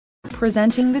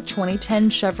Presenting the 2010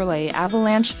 Chevrolet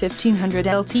Avalanche 1500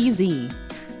 LTZ.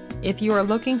 If you are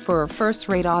looking for a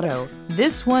first-rate auto,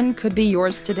 this one could be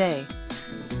yours today.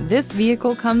 This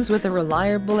vehicle comes with a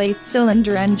reliable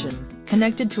 8-cylinder engine,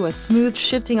 connected to a smooth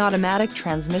shifting automatic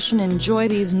transmission. Enjoy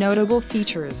these notable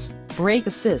features: brake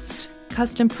assist,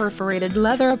 custom perforated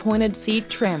leather appointed seat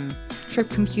trim, trip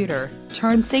computer,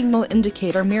 turn signal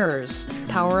indicator mirrors,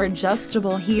 power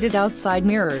adjustable heated outside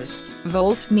mirrors,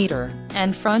 voltmeter,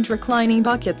 and front reclining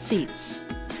bucket seats.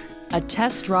 A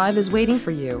test drive is waiting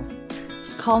for you.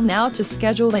 Call now to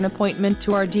schedule an appointment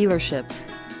to our dealership.